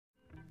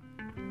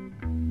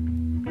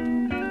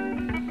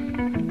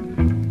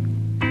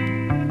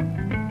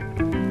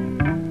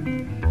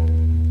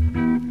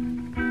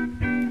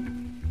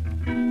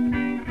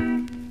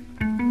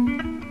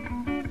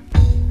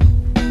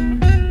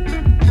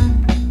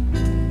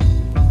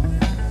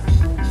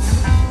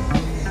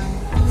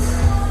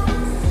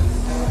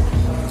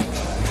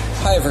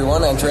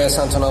everyone, Andreas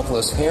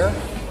Antonopoulos here.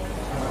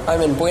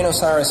 I'm in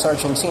Buenos Aires,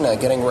 Argentina,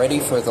 getting ready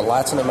for the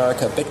Latin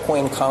America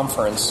Bitcoin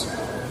Conference.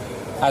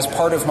 As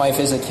part of my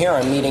visit here,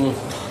 I'm meeting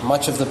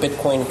much of the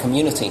Bitcoin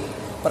community,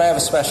 but I have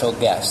a special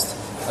guest,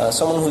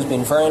 someone who's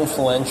been very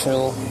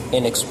influential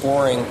in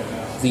exploring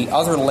the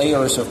other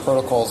layers of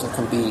protocols that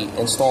can be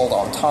installed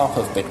on top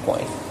of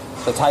Bitcoin,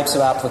 the types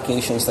of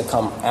applications that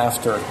come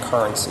after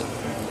currency.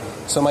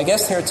 So my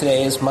guest here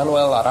today is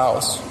Manuel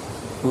Arauz,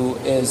 who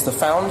is the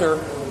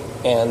founder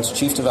and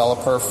chief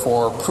developer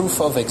for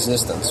Proof of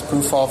Existence,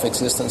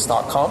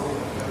 proofofexistence.com.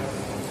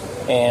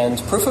 And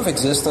Proof of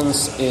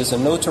Existence is a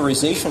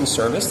notarization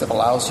service that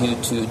allows you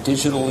to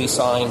digitally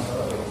sign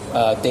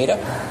data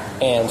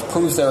and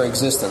prove their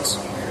existence.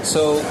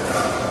 So,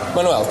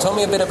 Manuel, tell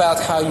me a bit about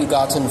how you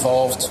got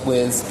involved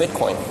with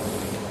Bitcoin.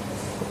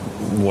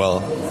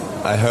 Well,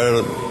 I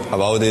heard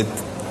about it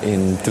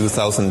in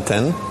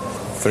 2010,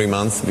 3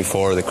 months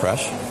before the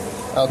crash.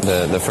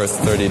 Okay. The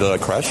first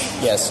 $30 crash,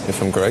 yes, if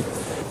I'm correct.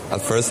 At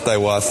first, I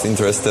was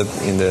interested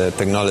in the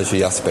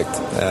technology aspect.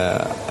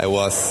 I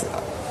was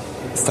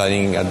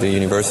studying at the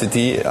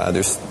university,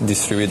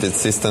 distributed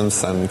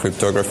systems and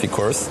cryptography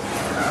course,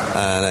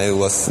 and I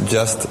was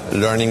just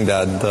learning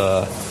that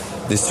the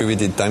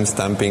distributed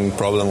timestamping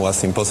problem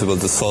was impossible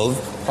to solve.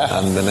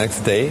 And the next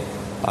day,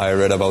 I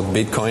read about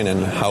Bitcoin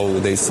and how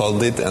they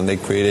solved it, and they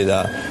created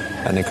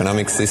an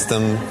economic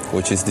system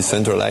which is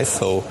decentralized.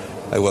 So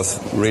I was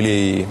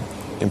really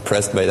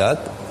impressed by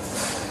that.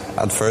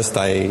 At first,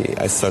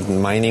 I started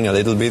mining a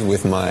little bit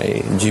with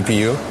my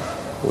GPU,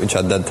 which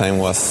at that time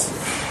was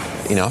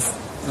enough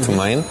to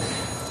mine.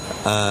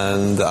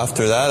 And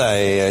after that,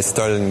 I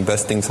started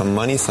investing some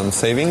money, some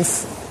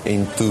savings.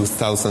 In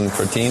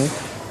 2013,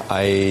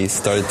 I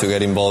started to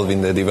get involved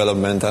in the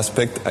development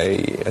aspect.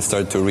 I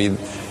started to read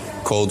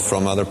code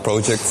from other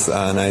projects,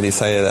 and I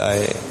decided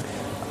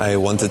I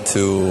wanted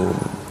to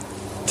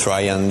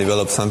try and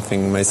develop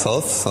something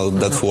myself. So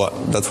that's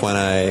when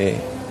I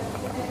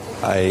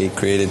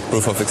created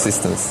Proof of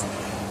Existence.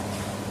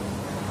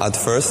 At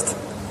first,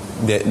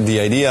 the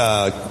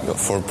idea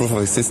for Proof of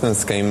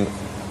Existence came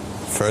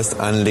first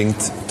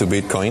unlinked to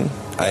Bitcoin.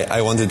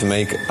 I wanted to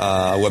make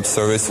a web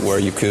service where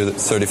you could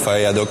certify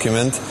a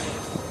document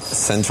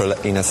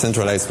in a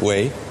centralized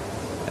way.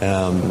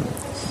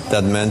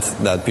 That meant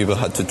that people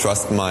had to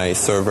trust my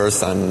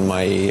servers and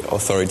my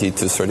authority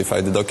to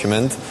certify the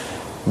document.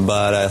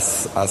 But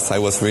as I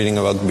was reading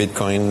about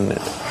Bitcoin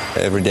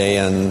every day,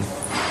 and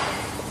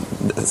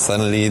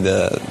suddenly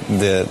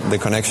the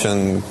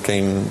connection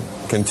came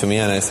to me,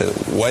 and I said,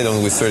 why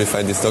don't we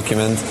certify this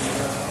document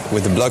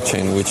with the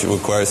blockchain, which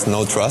requires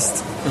no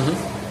trust?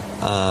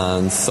 Mm-hmm.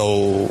 And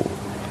so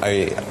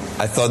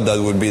I thought that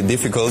would be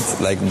difficult,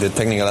 like the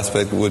technical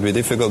aspect would be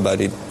difficult,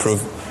 but it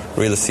proved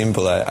really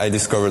simple. I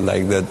discovered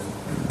like that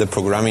the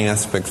programming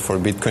aspect for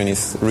Bitcoin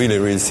is really,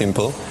 really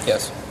simple.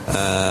 Yes.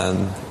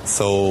 And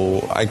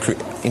so I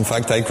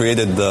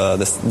created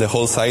the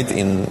whole site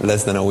in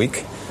less than a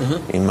week,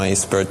 mm-hmm. in my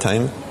spare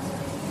time.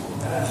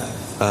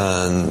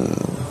 And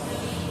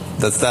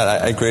that's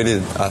that. I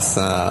created it as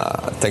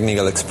a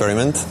technical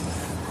experiment,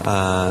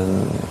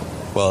 and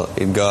well,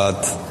 it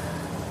got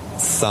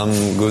some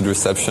good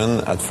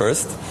reception at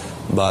first,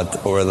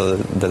 but over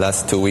the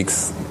last 2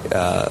 weeks,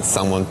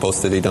 someone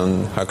posted it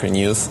on Hacker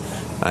News,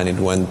 and it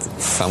went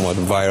somewhat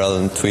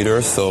viral on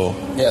Twitter. So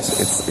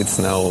yes, it's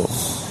now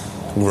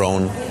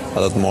grown a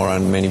lot more,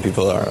 and many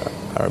people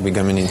are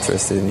becoming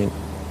interested in it.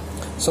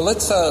 So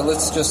let's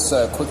just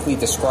quickly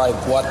describe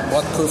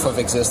what Proof of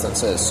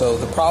Existence is. So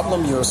the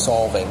problem you're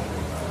solving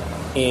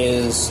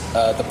is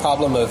the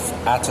problem of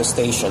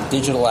attestation,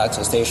 digital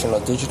attestation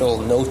or digital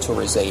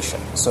notarization.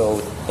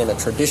 So in a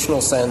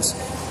traditional sense,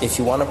 if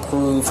you want to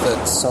prove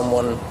that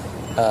someone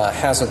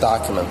has a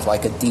document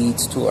like a deed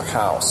to a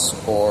house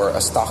or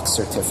a stock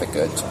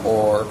certificate,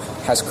 or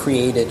has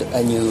created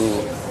a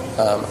new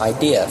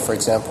idea, for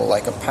example,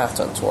 like a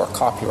patent or a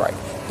copyright,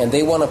 and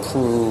they want to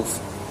prove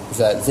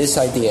that this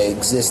idea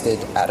existed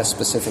at a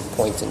specific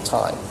point in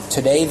time.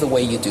 Today, the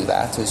way you do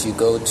that is you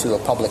go to a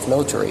public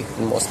notary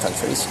in most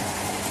countries,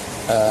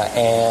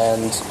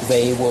 and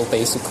they will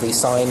basically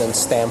sign and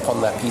stamp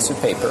on that piece of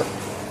paper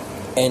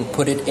and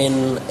put it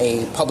in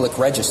a public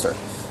register,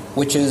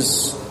 which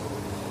is,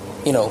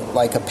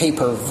 like a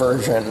paper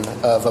version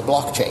of a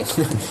blockchain,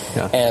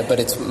 yeah. But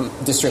it's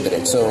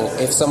distributed. So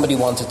if somebody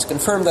wanted to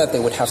confirm that, they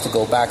would have to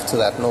go back to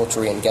that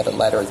notary and get a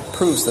letter that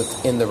proves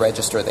that in the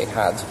register they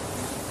had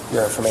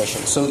your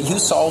information. So you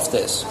solved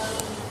this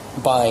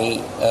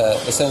by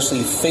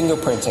essentially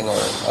fingerprinting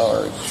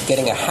or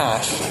getting a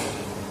hash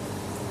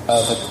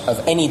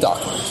of any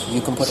document.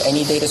 You can put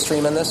any data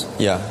stream in this?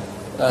 Yeah,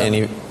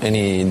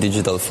 any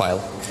digital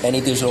file. Any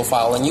digital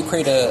file, and you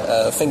create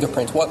a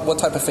fingerprint. What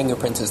type of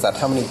fingerprint is that?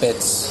 How many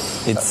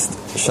bits? It's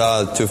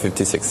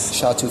SHA-256.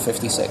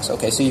 SHA-256.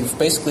 Okay, so you've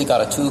basically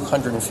got a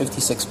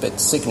 256-bit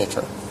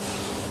signature.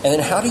 And then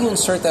how do you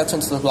insert that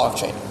into the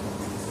blockchain?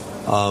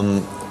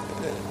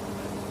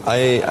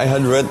 I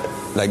had read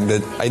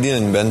I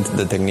didn't invent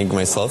the technique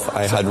myself.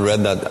 I had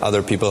read that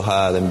other people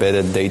had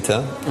embedded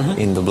data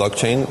in the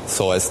blockchain,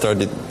 so I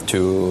started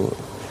to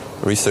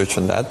research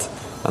on that.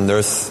 And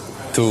there's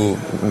two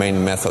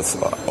main methods,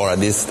 or at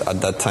least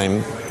at that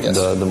time,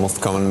 the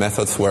most common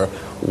methods were,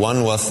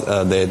 one was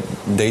the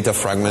data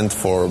fragment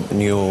for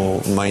new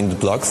mined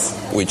blocks,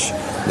 which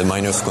the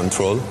miners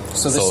control.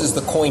 So this is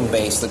the coin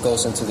base that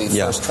goes into the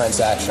first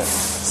transaction.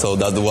 So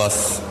that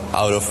was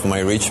out of my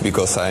reach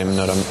because I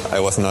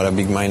was not a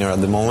big miner at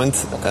the moment.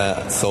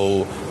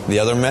 So the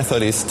other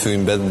method is to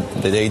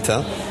embed the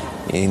data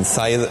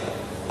inside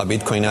a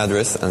Bitcoin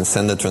address and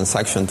send a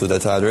transaction to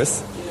that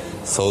address,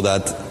 so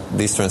that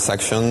this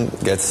transaction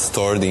gets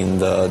stored in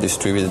the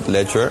distributed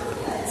ledger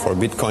for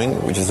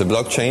Bitcoin, which is a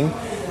blockchain,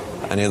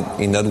 and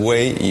in that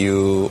way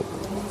you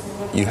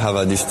have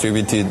a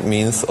distributed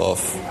means of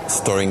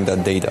storing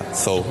that data.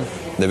 So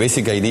the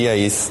basic idea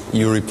is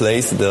you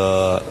replace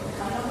the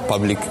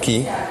public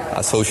key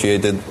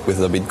associated with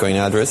the Bitcoin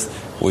address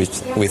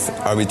with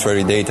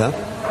arbitrary data,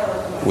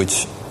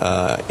 which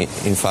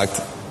in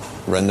fact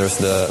renders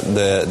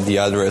the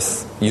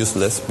address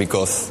useless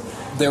because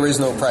there is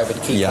no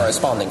private key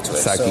corresponding to it.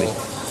 Exactly.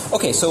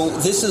 So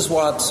this is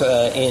what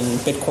in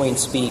Bitcoin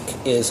speak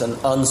is an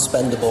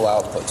unspendable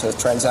output, a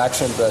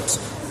transaction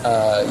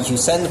that you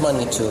send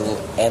money to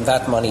and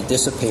that money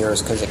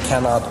disappears because it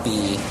cannot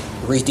be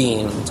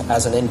redeemed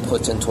as an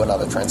input into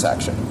another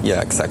transaction.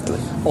 Yeah, exactly.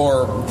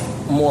 Or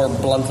more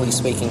bluntly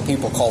speaking,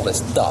 people call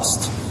this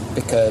dust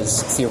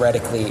because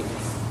theoretically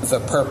the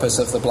purpose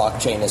of the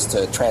blockchain is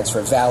to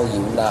transfer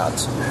value, not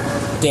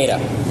data.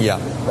 Yeah.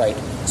 Right.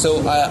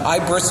 So I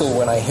bristle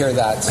when I hear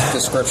that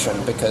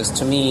description because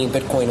to me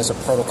Bitcoin is a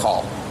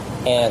protocol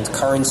and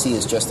currency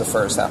is just the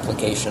first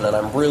application, and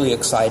I'm really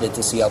excited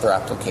to see other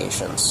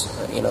applications.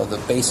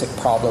 The basic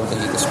problem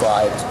that you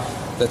described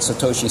that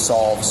Satoshi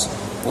solves,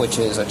 which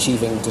is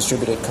achieving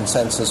distributed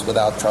consensus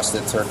without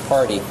trusted third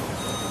party,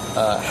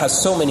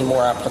 has so many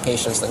more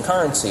applications than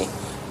currency.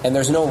 And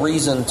there's no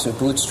reason to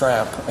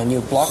bootstrap a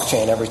new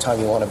blockchain every time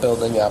you want to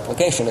build a new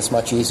application. It's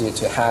much easier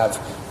to have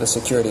the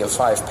security of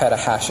 5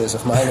 petahashes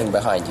of mining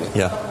behind you.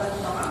 Yeah.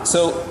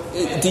 So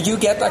did you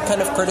get that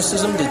kind of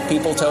criticism? Did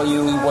people tell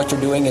you what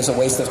you're doing is a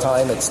waste of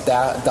time, it's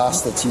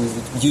dust, it's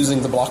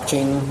using the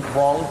blockchain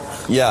wrong?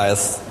 Yeah,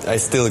 I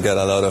still get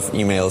a lot of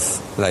emails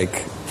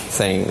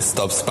saying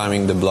stop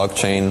spamming the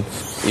blockchain,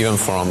 even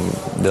from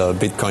the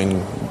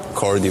Bitcoin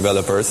core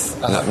developers,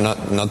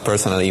 not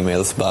personal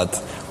emails, but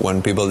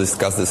when people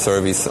discuss the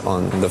service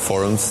on the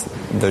forums,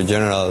 their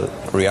general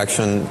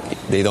reaction,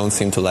 they don't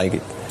seem to like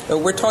it.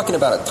 We're talking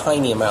about a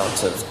tiny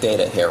amount of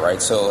data here,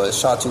 right? So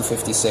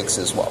SHA-256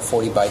 is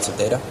 40 bytes of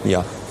data?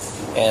 Yeah.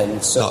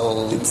 And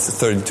so... No, it's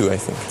 32, I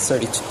think.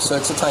 32. So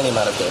it's a tiny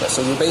amount of data.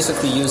 So you're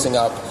basically using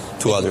up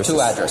two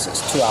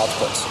addresses, two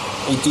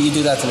outputs. Do you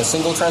do that in a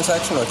single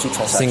transaction or two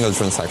transactions? Single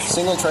transaction.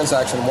 Single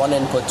transaction, one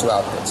input, two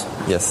outputs.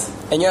 Yes.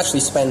 And you actually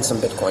spend some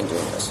Bitcoin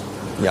doing this.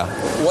 Yeah.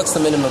 What's the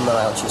minimum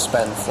amount you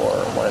spend for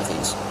one of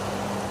these?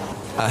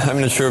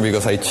 I'm not sure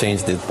because I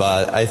changed it,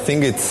 but I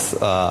think it's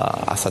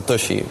a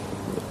Satoshi,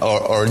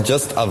 or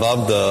just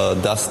above the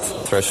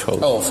dust threshold.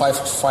 Oh,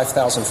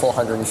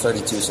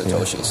 5,432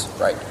 Satoshis,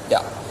 right,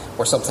 yeah.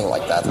 Or something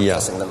like that, I'm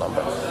guessing the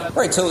number.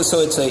 Right, so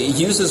it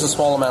uses a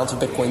small amount of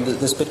Bitcoin.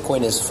 This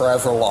Bitcoin is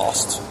forever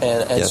lost,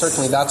 and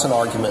certainly that's an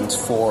argument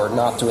for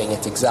not doing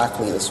it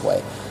exactly this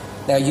way.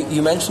 Now,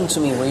 you mentioned to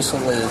me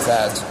recently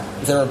that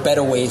there are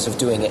better ways of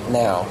doing it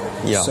now.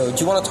 Yeah. So do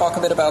you want to talk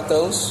a bit about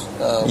those?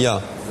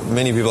 Yeah.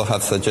 Many people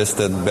have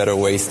suggested better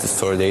ways to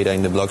store data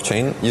in the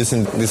blockchain.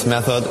 Using this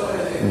method,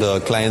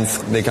 the clients,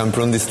 they can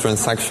prune these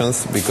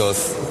transactions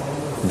because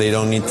they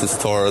don't need to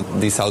store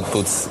these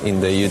outputs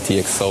in the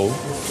UTXO,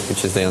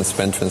 which is the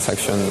unspent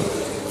transaction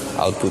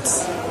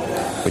outputs,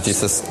 which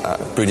is a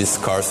pretty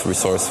scarce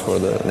resource for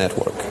the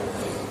network.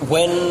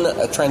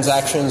 When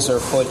transactions are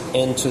put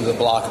into the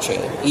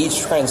blockchain, each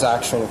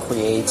transaction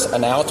creates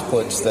an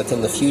output that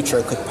in the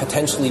future could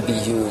potentially be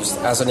used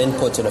as an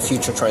input in a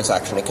future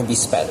transaction. It can be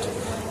spent.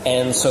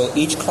 And so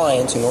each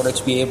client, in order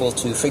to be able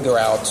to figure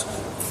out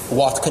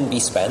what can be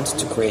spent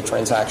to create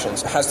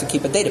transactions, has to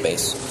keep a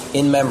database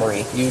in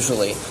memory,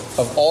 usually,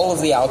 of all of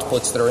the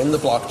outputs that are in the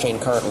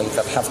blockchain currently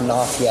that have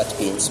not yet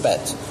been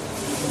spent.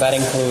 That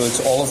includes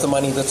all of the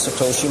money that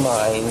Satoshi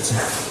mines,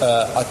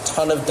 a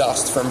ton of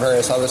dust from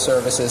various other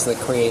services that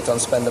create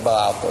unspendable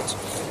outputs.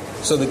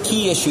 So the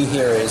key issue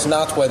here is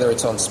not whether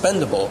it's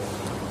unspendable,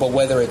 but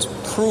whether it's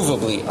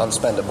provably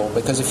unspendable.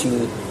 Because if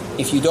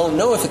you don't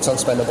know if it's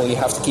unspendable, you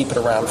have to keep it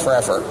around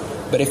forever.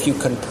 But if you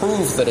can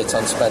prove that it's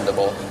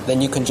unspendable,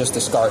 then you can just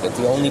discard it.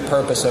 The only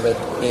purpose of it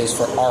is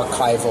for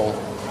archival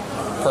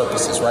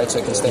purposes, right? So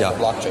it can stay on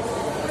the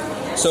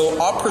blockchain. So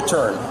op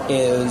return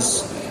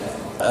is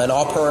an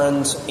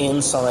operand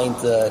inside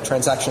the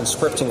transaction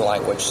scripting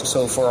language.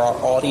 So for our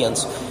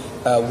audience,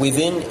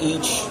 within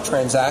each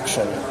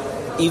transaction,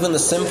 even the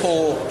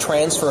simple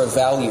transfer of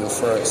value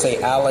for,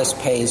 say, Alice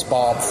pays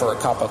Bob for a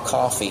cup of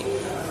coffee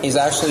is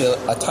actually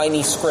a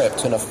tiny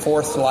script in a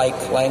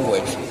Forth-like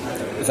language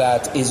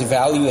that is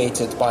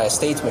evaluated by a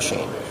state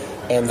machine.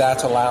 and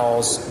that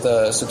allows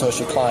the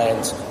Satoshi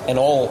client and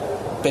all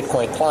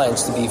Bitcoin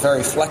clients to be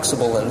very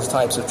flexible in the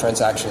types of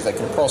transactions they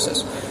can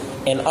process.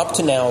 And up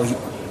to now,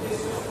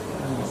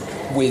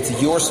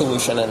 with your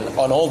solution and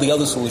on all the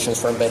other solutions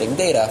for embedding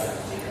data,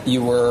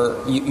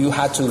 you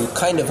had to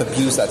kind of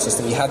abuse that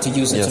system. You had to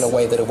use it in a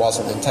way that it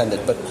wasn't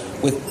intended. But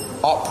with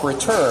op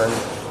return,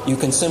 you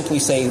can simply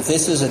say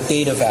this is a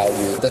data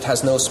value that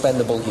has no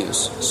spendable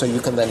use, so you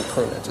can then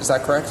prune it. Is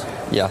that correct?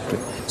 Yeah.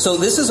 So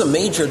this is a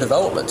major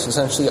development,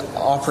 essentially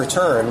op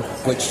return,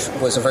 which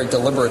was a very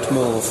deliberate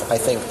move, I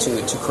think,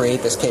 to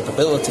create this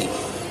capability.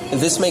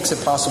 This makes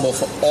it possible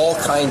for all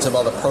kinds of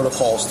other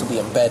protocols to be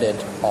embedded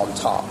on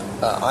top.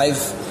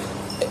 I've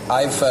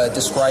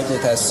described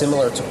it as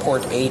similar to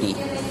port 80,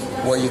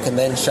 where you can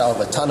then shove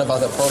a ton of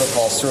other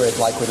protocols through it,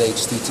 like with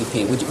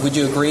HTTP. Would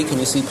you agree? Can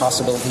you see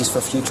possibilities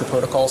for future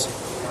protocols?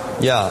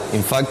 Yeah,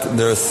 in fact,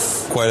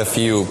 there's quite a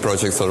few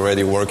projects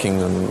already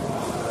working on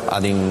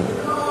adding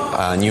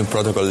a new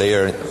protocol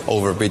layer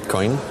over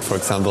Bitcoin. For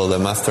example, the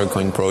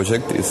Mastercoin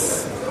project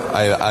is...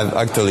 I've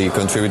actually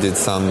contributed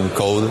some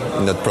code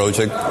in that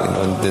project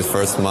in this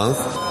first month,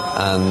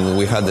 and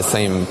we had the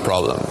same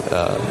problem,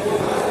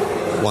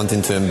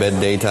 wanting to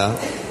embed data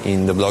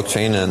in the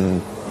blockchain,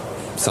 and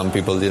some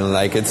people didn't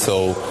like it,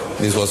 so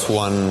this was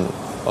one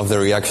of the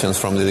reactions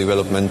from the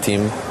development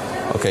team.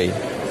 Okay,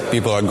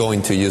 people are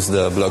going to use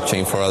the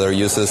blockchain for other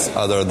uses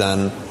other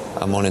than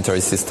a monetary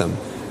system,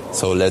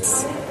 so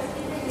let's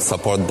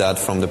support that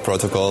from the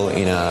protocol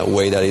in a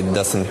way that it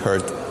doesn't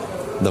hurt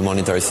the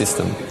monetary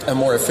system. A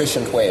more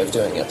efficient way of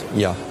doing it.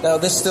 Yeah. Now,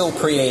 this still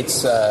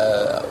creates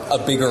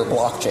a bigger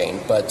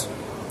blockchain, but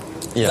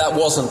that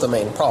wasn't the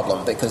main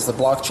problem, because the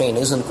blockchain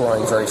isn't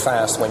growing very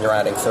fast when you're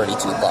adding 32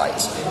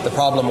 bytes. The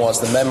problem was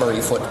the memory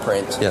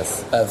footprint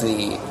of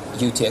the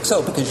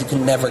UTXO, because you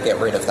can never get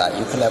rid of that.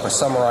 You can never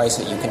summarize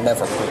it. You can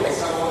never prove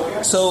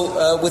it.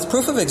 So with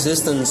proof of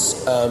existence,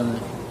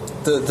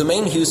 the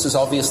main use is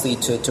obviously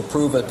to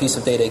prove a piece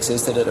of data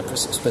existed at a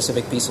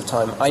specific piece of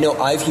time. I know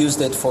I've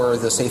used it for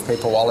the Safe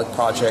Paper Wallet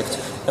project,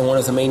 and one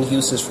of the main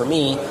uses for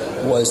me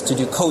was to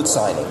do code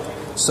signing,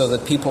 so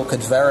that people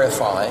could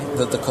verify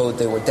that the code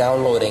they were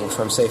downloading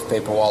from Safe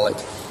Paper Wallet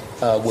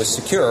was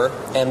secure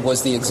and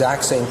was the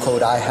exact same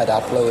code I had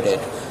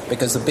uploaded.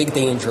 Because the big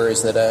danger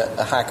is that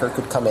a hacker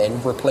could come in,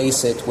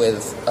 replace it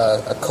with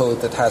a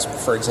code that has,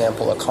 for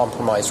example, a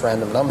compromised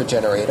random number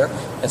generator,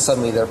 and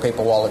suddenly their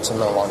paper wallets are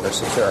no longer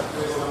secure.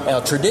 Now,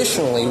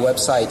 traditionally,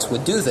 websites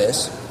would do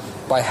this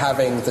by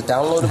having the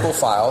downloadable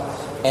file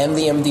and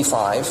the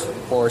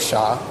MD5 or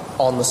SHA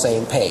on the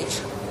same page.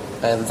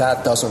 And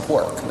that doesn't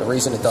work. The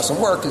reason it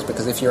doesn't work is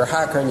because if you're a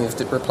hacker and you have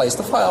to replace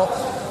the file,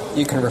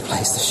 you can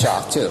replace the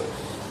SHA too.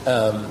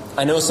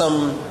 I know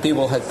some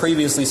people had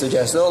previously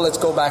suggested, let's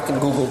go back in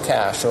Google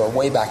Cache or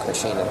Wayback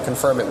Machine and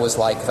confirm it was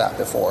like that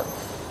before.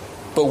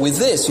 But with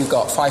this, you've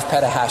got 5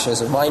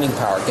 petahashes of mining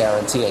power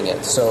guaranteeing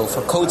it. So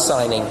for code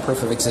signing,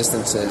 proof of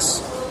existence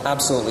is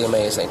absolutely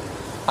amazing.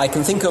 I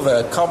can think of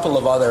a couple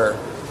of other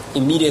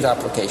immediate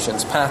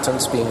applications,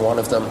 patents being one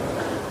of them,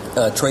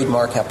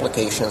 trademark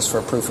applications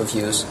for proof of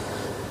use,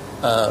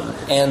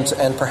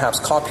 and perhaps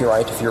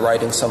copyright if you're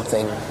writing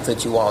something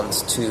that you want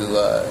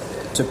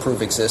to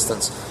prove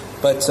existence.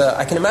 But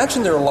I can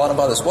imagine there are a lot of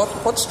others.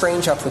 What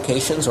strange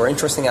applications or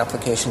interesting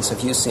applications have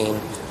you seen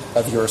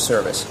of your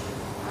service?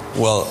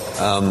 Well,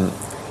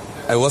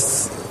 I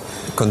was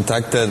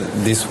contacted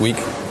this week,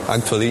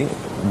 actually,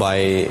 by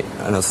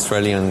an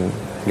Australian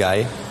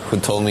guy who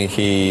told me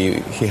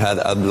he had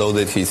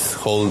uploaded his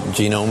whole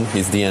genome,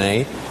 his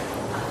DNA.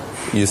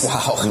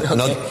 Wow.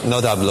 Okay.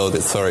 Not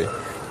uploaded, sorry.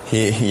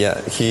 He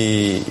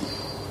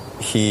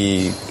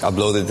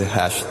uploaded the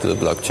hash to the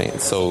blockchain.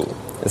 So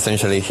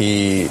essentially,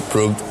 he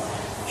proved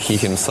he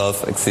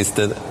himself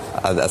existed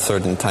at a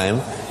certain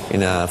time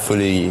in a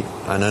fully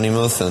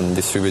anonymous and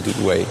distributed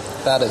way.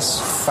 That is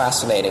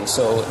fascinating.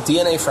 So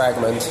DNA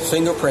fragment,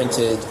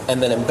 fingerprinted,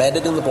 and then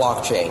embedded in the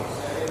blockchain,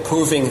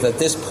 proving that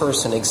this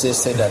person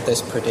existed at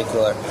this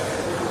particular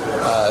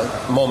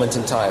moment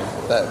in time.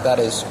 That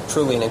is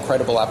truly an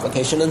incredible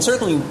application, and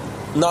certainly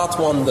not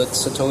one that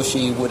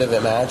Satoshi would have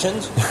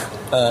imagined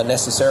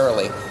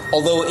necessarily.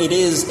 Although it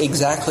is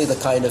exactly the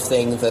kind of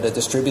thing that a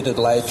distributed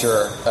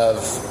ledger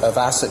of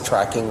asset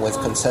tracking with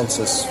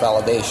consensus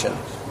validation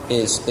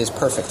is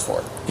perfect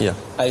for. Yeah.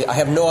 I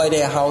have no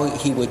idea how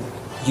he would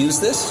use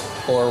this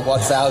or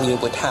what value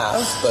it would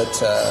have,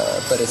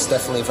 but it's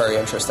definitely very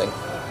interesting.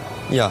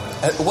 Yeah.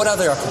 What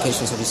other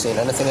applications have you seen?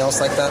 Anything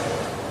else like that?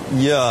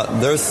 Yeah,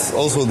 there's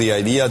also the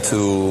idea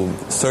to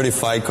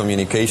certify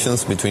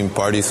communications between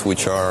parties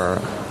which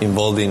are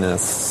involved in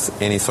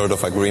any sort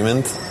of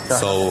agreement.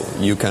 So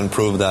you can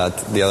prove that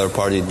the other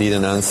party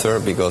didn't answer,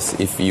 because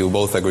if you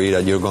both agree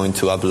that you're going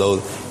to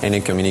upload any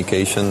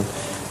communication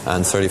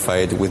and certify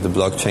it with the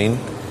blockchain,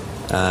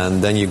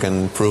 and then you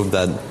can prove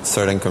that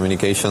certain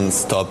communication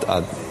stopped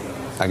at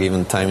a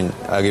given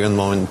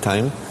moment in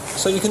time.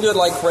 So you can do it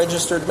like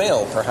registered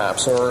mail,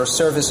 perhaps, or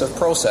service of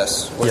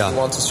process, where you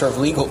want to serve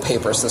legal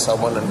papers to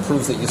someone and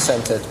prove that you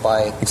sent it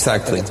by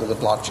sending it through the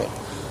blockchain.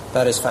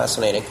 That is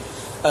fascinating.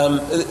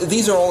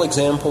 These are all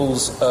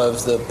examples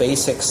of the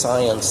basic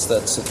science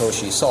that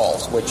Satoshi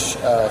solves, which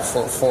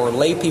for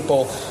lay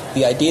people,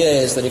 the idea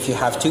is that if you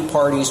have two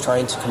parties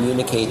trying to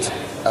communicate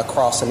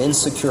across an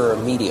insecure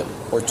medium,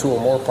 or two or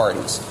more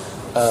parties,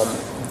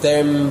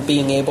 them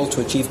being able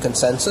to achieve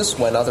consensus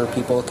when other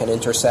people can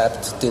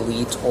intercept,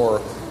 delete,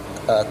 or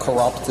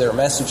corrupt their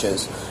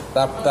messages.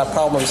 That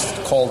problem is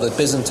called the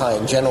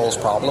Byzantine generals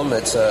problem.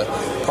 It's a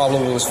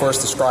problem that was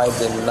first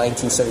described in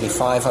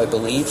 1975, I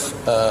believe,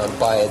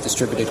 by a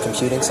distributed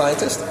computing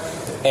scientist.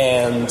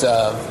 And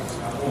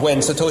when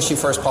Satoshi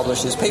first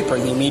published his paper,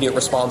 the immediate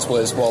response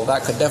was, well,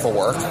 that could never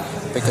work,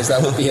 because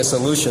that would be a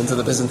solution to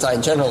the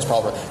Byzantine generals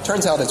problem.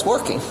 Turns out it's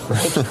working,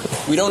 right?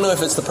 We don't know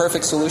if it's the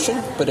perfect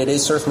solution, but it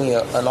is certainly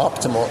an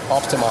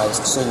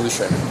optimized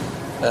solution,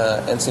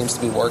 and seems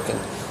to be working.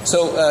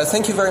 So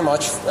thank you very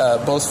much,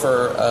 both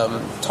for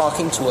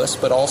talking to us,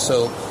 but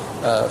also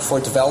for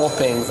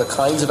developing the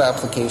kinds of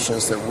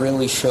applications that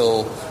really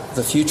show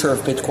the future of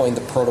Bitcoin,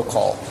 the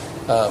protocol,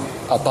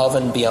 above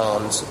and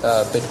beyond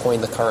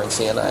Bitcoin, the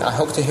currency. And I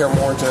hope to hear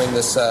more during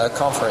this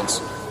conference.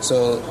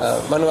 So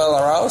Manuel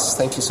Arauz,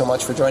 thank you so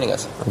much for joining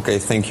us. Okay,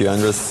 thank you,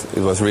 Andres.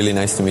 It was really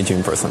nice to meet you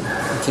in person.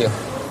 Thank you.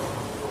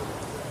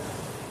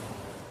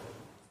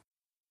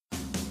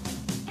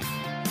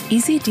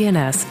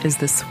 EasyDNS is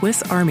the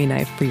Swiss Army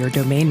knife for your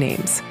domain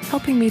names,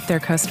 helping meet their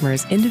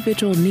customers'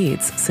 individual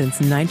needs since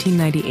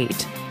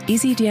 1998.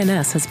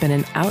 EasyDNS has been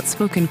an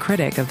outspoken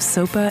critic of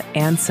SOPA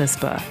and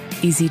CISPA.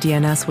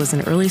 EasyDNS was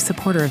an early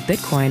supporter of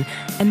Bitcoin,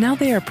 and now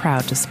they are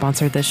proud to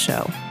sponsor this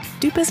show.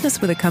 Do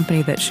business with a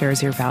company that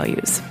shares your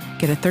values.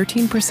 Get a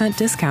 13%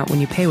 discount when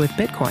you pay with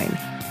Bitcoin.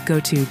 Go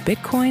to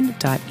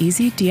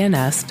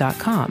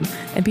bitcoin.easydns.com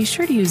and be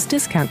sure to use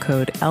discount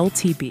code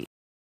LTB.